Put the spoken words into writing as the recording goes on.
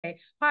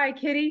Hi,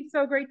 Kitty.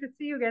 So great to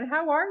see you again.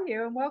 How are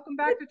you? And welcome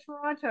back to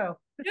Toronto.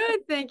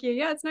 Good, thank you.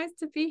 Yeah, it's nice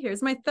to be here.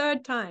 It's my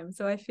third time,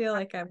 so I feel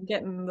like I'm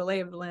getting the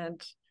lay of the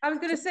land. I was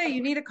going to So, say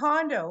you need a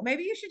condo.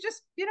 Maybe you should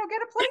just, get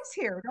a place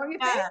here, don't you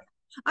think? yeah,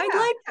 I'd Yeah,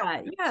 like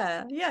that.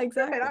 Yeah, yeah, good.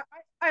 exactly.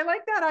 I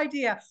like that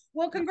idea.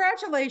 Well,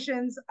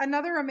 congratulations.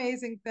 Another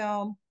amazing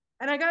film.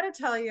 And I got to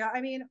tell you, I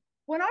mean,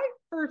 when I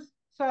first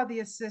saw The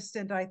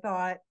Assistant, I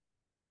thought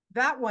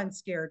that one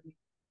scared me.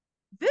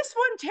 This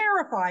one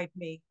terrified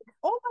me.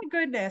 Oh my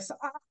goodness.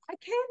 I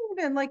can't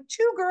even, like,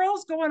 two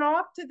girls going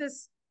off to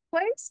this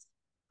place.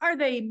 Are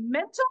they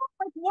mental?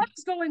 Like,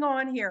 what's going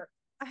on here?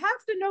 I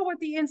have to know what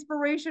the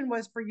inspiration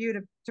was for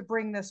you to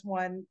bring this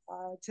one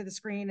to the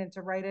screen and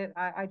to write it.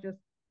 I just,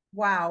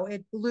 wow,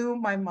 it blew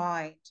my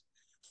mind.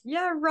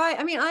 Yeah, right.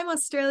 I mean, I'm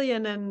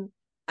Australian and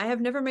I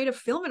have never made a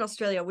film in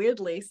Australia,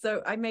 weirdly.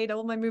 So I made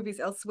all my movies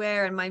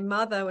elsewhere, and my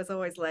mother was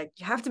always like,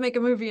 "You have to make a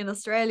movie in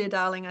Australia,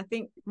 darling." I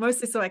think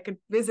mostly so I could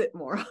visit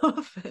more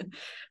often.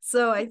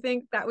 So I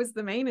think that was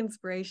the main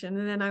inspiration.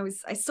 And then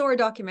I saw a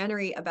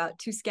documentary about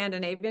two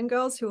Scandinavian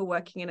girls who were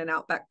working in an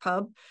outback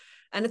pub.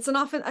 And it's an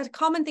often a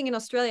common thing in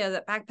Australia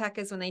that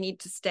backpackers, when they need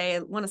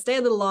to want to stay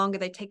a little longer,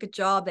 they take a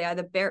job. They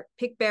either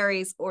pick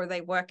berries or they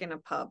work in a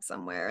pub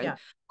somewhere. And Yeah.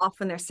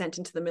 often they're sent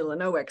into the middle of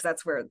nowhere because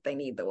that's where they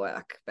need the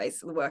work,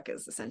 basically the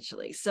workers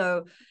essentially.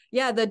 So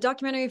yeah, the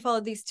documentary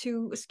followed these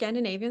two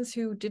Scandinavians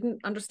who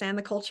didn't understand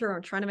the culture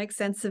or trying to make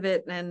sense of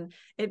it, and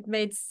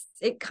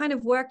it kind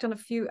of worked on a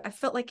few. I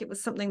felt like it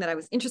was something that I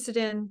was interested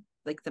in,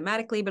 like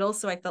thematically, but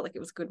also I felt like it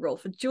was a good role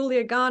for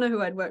Julia Garner,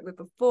 who I'd worked with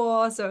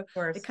before. So Of it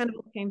course. kind of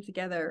all came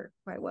together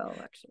quite well,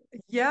 actually.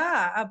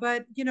 Yeah,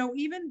 but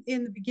even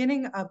in the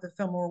beginning of the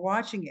film, we're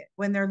watching it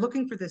when they're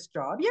looking for this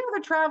job. Yeah,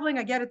 they're traveling.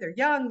 I get it. They're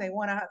young. They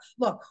want to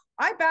look.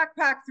 I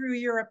backpacked through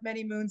Europe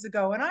many moons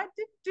ago, and I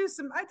did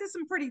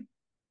some pretty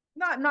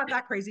not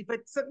that crazy, but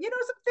some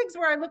some things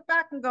where I look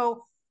back and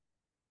go,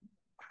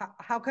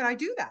 how can I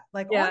do that?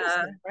 Like Yeah,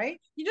 honestly, right?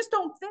 You just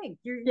don't think.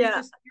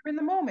 yeah, You're in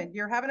the moment.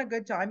 You're having a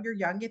good time. You're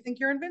young. You think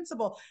you're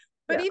invincible.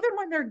 But yeah. even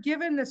when they're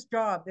given this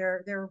job,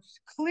 they're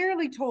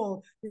clearly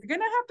told you're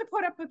going to have to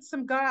put up with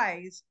some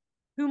guys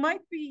who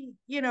might be,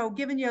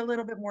 giving you a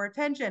little bit more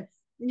attention.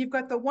 And you've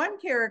got the one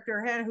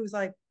character, Hannah, who's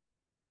like,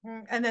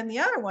 and then the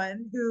other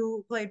one,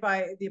 who played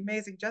by the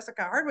amazing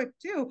Jessica Hardwick,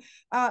 too.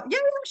 Yeah,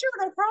 sure,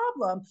 no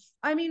problem.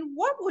 I mean,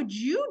 what would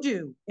you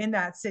do in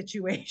that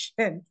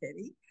situation,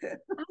 Kitty?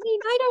 I mean,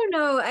 I don't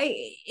know.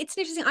 It's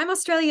interesting. I'm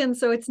Australian,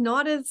 so it's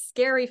not as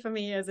scary for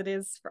me as it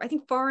is I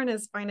think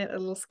foreigners find it a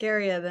little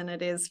scarier than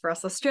it is for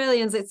us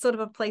Australians. It's sort of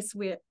a place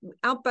where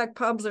outback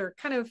pubs are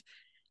kind of,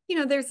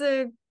 there's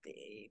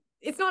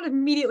it's not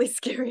immediately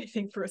scary, I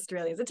think, for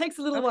Australians. It takes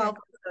a little while Okay.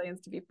 for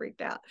Australians to be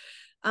freaked out.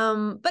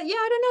 But yeah,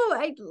 I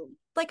don't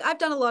know. I've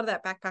done a lot of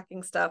that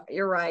backpacking stuff.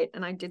 You're right.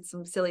 And I did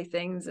some silly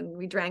things and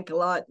we drank a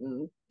lot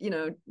and,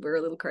 we're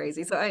a little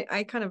crazy. So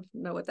I kind of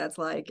know what that's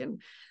like.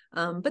 And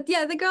but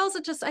yeah, the girls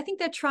are just, I think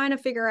they're trying to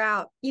figure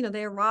out,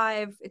 they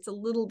arrive,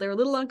 they're a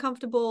little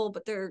uncomfortable,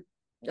 but they're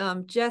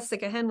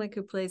Jessica Henwick,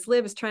 who plays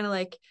Liv, is trying to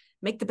like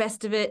make the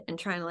best of it and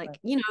trying to like,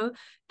 Right.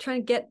 trying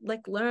to get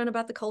like learn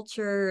about the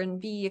culture and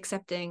be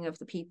accepting of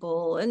the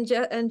people. And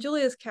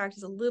Julia's character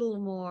is a little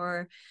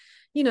more,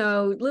 a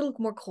little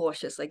more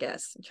cautious, I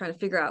guess, trying to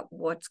figure out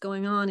what's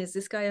going on. Is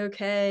this guy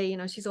okay?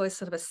 She's always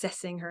sort of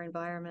assessing her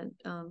environment,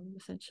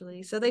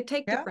 essentially. So they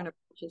take Yeah. different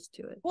approaches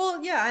to it.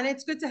 Well, yeah, and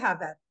it's good to have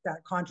that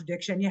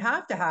contradiction. You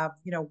have to have,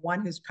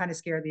 one who's kind of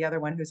scared, the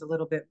other one who's a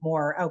little bit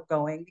more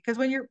outgoing. Because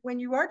when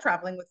you are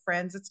traveling with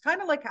friends, it's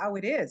kind of like how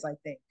it is, I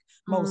think,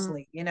 Mm,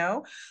 mostly.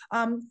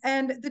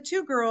 And the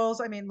two girls,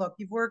 I mean, look,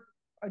 you've worked.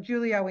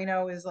 Julia, we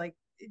know, is like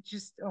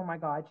just, oh my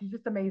God, she's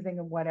just amazing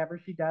in whatever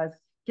she does.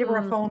 Give her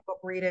a mm. phone book,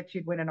 read it,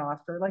 she'd win an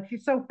Oscar. Like,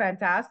 she's so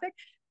fantastic.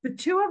 The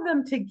two of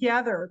them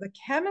together, the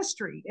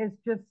chemistry is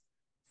just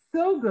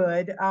so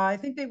good. I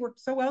think they worked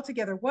so well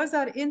together. Was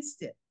that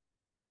instant?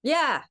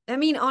 Yeah, I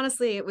mean,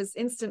 honestly, it was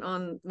instant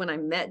on when I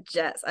met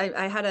Jess.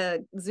 I had a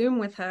Zoom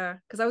with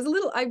her because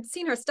I'd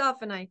seen her stuff,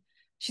 and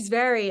she's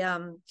very,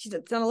 she's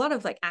done a lot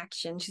of like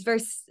action. She's very,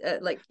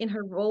 like in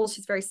her role,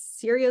 she's very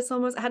serious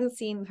almost. I hadn't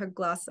seen her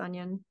Glass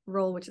Onion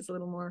role, which is a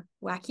little more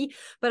wacky,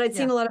 but I'd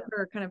seen Yeah. a lot of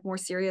her kind of more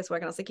serious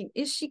work, and I was thinking,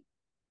 is she,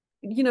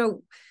 you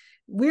know,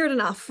 weird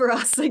enough for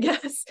us, I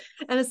guess.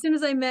 And as soon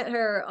as I met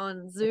her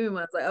on Zoom,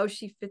 I was like, oh,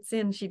 she fits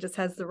in. She just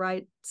has the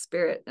right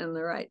spirit and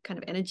the right kind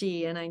of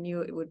energy. And I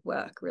knew it would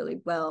work really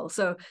well.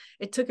 So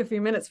it took a few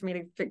minutes for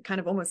me to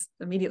kind of almost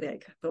immediately, I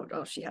thought,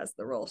 oh, she has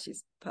the role.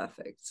 She's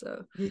perfect.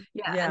 So yeah,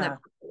 and that Yeah.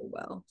 worked really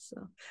well.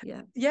 So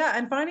yeah. Yeah,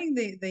 and finding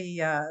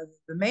the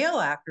male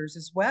actors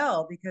as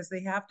well, because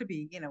they have to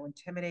be,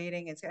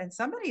 intimidating, and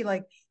somebody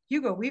like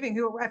Hugo Weaving,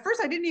 who at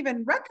first I didn't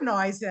even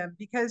recognize him,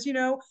 because he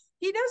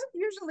doesn't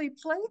usually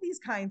play these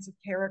kinds of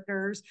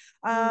characters.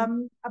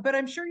 Mm. But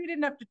I'm sure you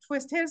didn't have to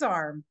twist his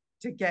arm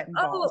to get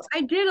Oh, involved.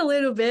 I did a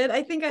little bit.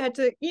 I think I had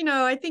to,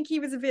 I think he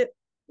was a bit,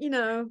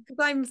 because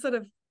I'm sort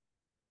of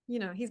you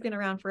know, he's been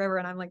around forever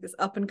and I'm like this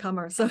up and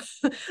comer. So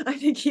I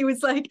think he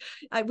was like,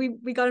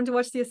 we got him to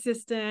watch The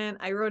Assistant.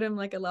 I wrote him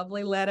like a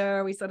lovely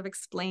letter. We sort of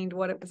explained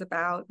what it was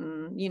about.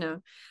 And, you know,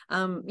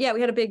 yeah,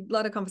 we had a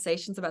lot of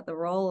conversations about the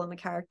role and the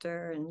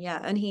character. And yeah,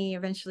 and he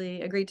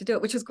eventually agreed to do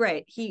it, which was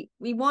great.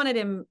 We wanted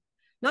him,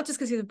 not just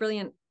because he's a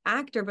brilliant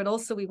actor, but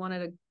also we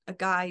wanted a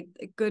guy,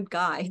 a good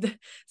guy,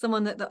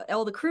 someone that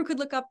all the crew could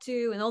look up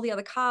to and all the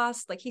other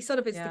cast. Like he sort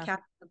of is the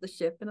captain of the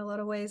ship in a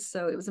lot of ways.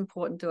 So it was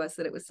important to us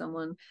that it was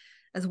someone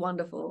as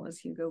wonderful as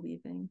Hugo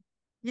Weaving.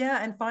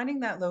 Yeah, and finding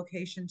that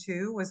location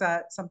too, was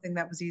that something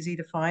that was easy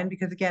to find?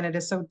 Because again, it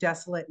is so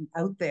desolate and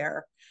out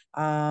there.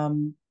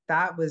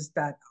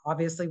 That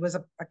obviously was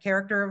a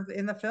character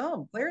in the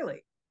film,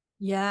 clearly.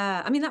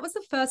 Yeah, I mean that was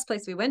the first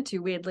place we went to,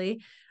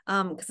 weirdly,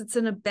 because it's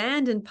an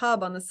abandoned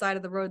pub on the side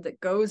of the road that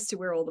goes to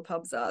where all the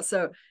pubs are.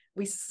 So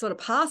we sort of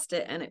passed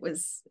it and it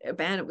was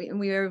abandoned. And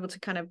we were able to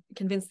kind of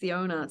convince the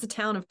owner. It's a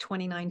town of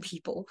 29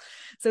 people,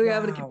 so we were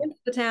able to convince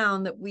the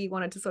town that we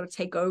wanted to sort of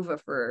take over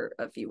for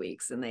a few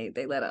weeks, and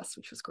they let us,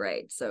 which was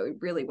great. So it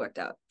really worked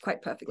out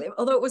quite perfectly.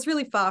 Although it was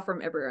really far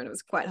from everywhere, and it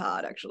was quite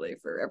hard actually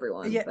for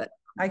everyone. Yeah, But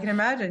I can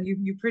imagine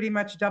you pretty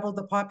much doubled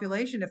the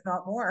population, if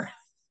not more.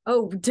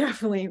 oh,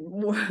 definitely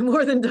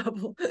more than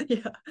double.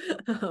 Yeah.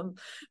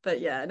 But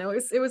yeah, no,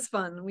 it was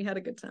fun. We had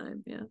a good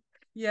time. Yeah.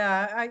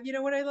 Yeah, you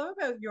know what I love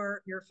about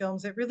your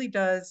films, it really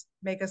does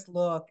make us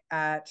look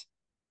at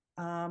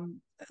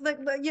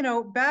you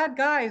know, bad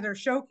guys are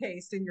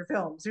showcased in your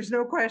films. There's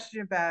no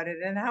question about it,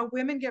 and how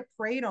women get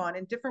preyed on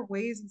in different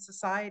ways in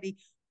society.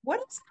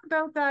 What is it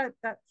about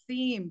that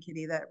theme,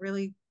 Kitty, that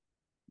really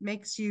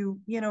makes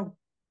you, you know,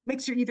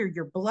 makes your either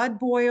your blood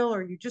boil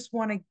or you just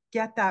want to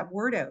get that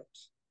word out?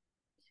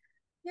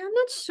 Yeah, I'm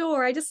not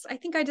sure. I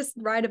think I just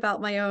write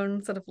about my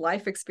own sort of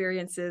life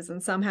experiences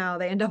and somehow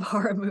they end up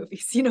horror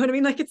movies. You know what I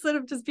mean? Like it's sort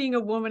of just being a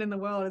woman in the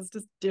world is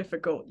just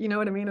difficult. You know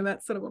what I mean? And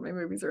that's sort of what my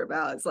movies are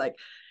about. It's like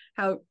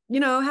how,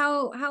 you know,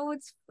 how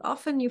it's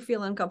often you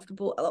feel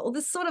uncomfortable. All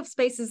this sort of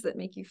spaces that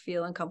make you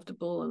feel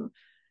uncomfortable and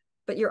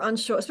but you're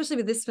unsure, especially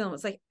with this film.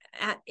 It's like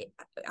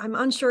I'm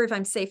unsure if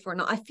I'm safe or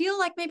not. I feel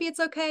like maybe it's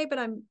okay, but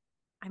I'm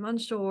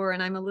unsure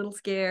and I'm a little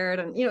scared.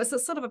 And you know, it's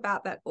sort of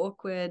about that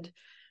awkward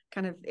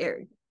kind of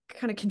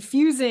kind of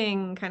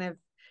confusing kind of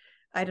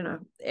I don't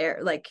know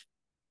like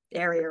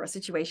area or a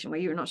situation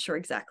where you're not sure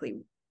exactly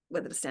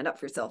whether to stand up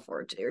for yourself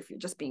or if you're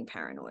just being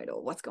paranoid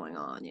or what's going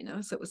on, you know.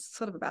 So it was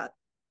sort of about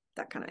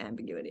that kind of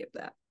ambiguity of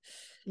that.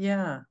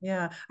 Yeah,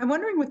 yeah. I'm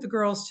wondering with the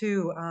girls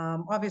too.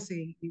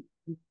 Obviously, you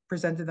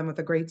presented them with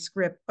a great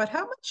script, but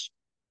how much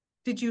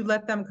did you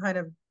let them kind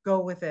of go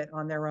with it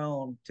on their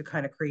own to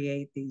kind of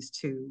create these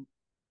two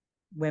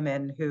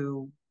women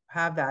who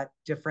have that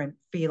different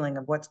feeling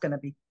of what's going to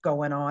be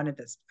going on at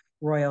this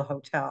royal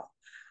hotel?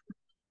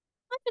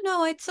 I don't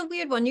know, it's a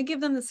weird one. You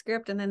give them the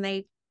script and then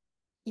they,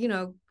 you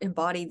know,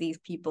 embody these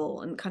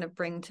people and kind of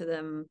bring to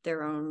them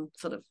their own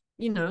sort of,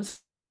 you know,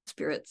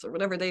 spirits or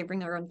whatever. They bring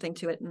their own thing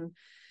to it. And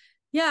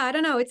yeah, I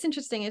don't know, it's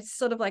interesting. It's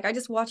sort of like I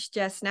just watched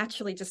Jess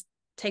naturally just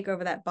take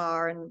over that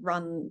bar and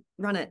run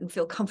it and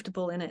feel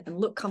comfortable in it and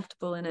look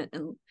comfortable in it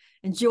and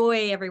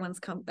enjoy everyone's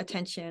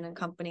attention and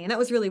company. And that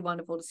was really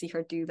wonderful to see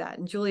her do that.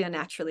 And Julia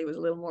naturally was a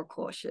little more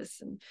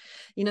cautious. And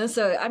you know,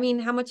 so I mean,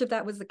 how much of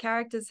that was the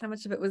characters, how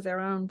much of it was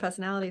their own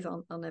personalities,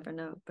 I'll never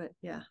know. But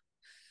yeah.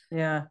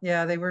 Yeah,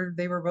 yeah, they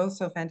were both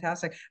so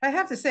fantastic. I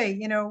have to say,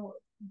 you know,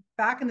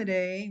 back in the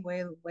day,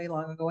 way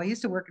long ago, I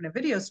used to work in a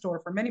video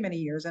store for many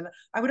years, and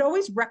I would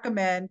always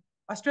recommend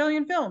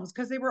Australian films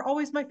because they were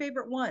always my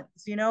favorite ones.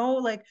 You know,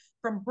 like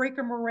from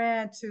Breaker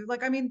Moran to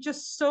like, I mean,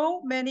 just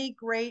so many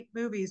great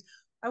movies.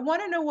 I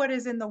want to know what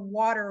is in the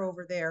water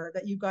over there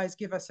that you guys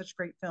give us such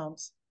great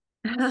films.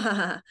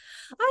 I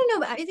don't know,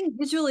 but I think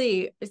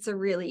visually it's a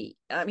really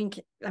I mean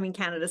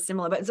Canada's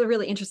similar, but it's a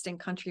really interesting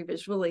country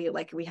visually.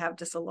 Like we have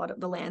just a lot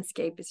of the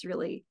landscape is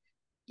really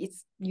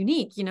it's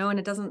unique, you know, and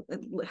it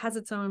has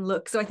its own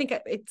look. So I think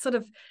it sort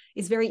of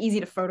is very easy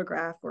to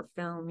photograph or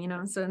film, you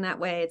know. So in that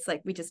way, it's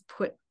like we just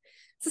put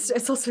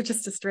it's also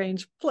just a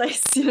strange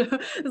place, you know.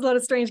 There's a lot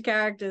of strange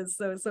characters,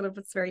 so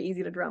it's very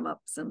easy to drum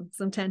up some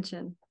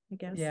tension, I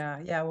guess. Yeah,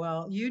 yeah.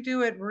 Well, you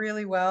do it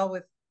really well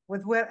with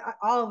what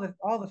all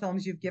the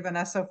films you've given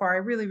us so far. I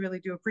really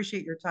do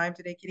appreciate your time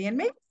today, Kitty. And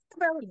maybe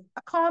think about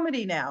a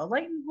comedy now.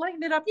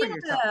 Lighten it up for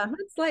yourself. Yeah,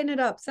 let's lighten it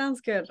up.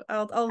 Sounds good.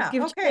 I'll Yeah.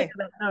 give Julia Okay.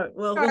 that note.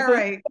 We'll All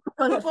right.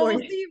 run it Well, for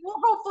we'll you. see. We'll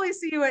hopefully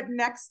see you at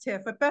next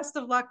TIFF. But best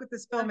of luck with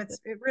this film. It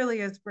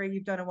really is great.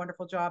 You've done a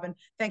wonderful job, and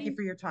thank you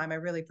for your time. I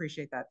really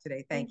appreciate that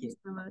today. Thank Thank you you.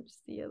 so much.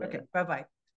 See you Okay. later. Bye bye.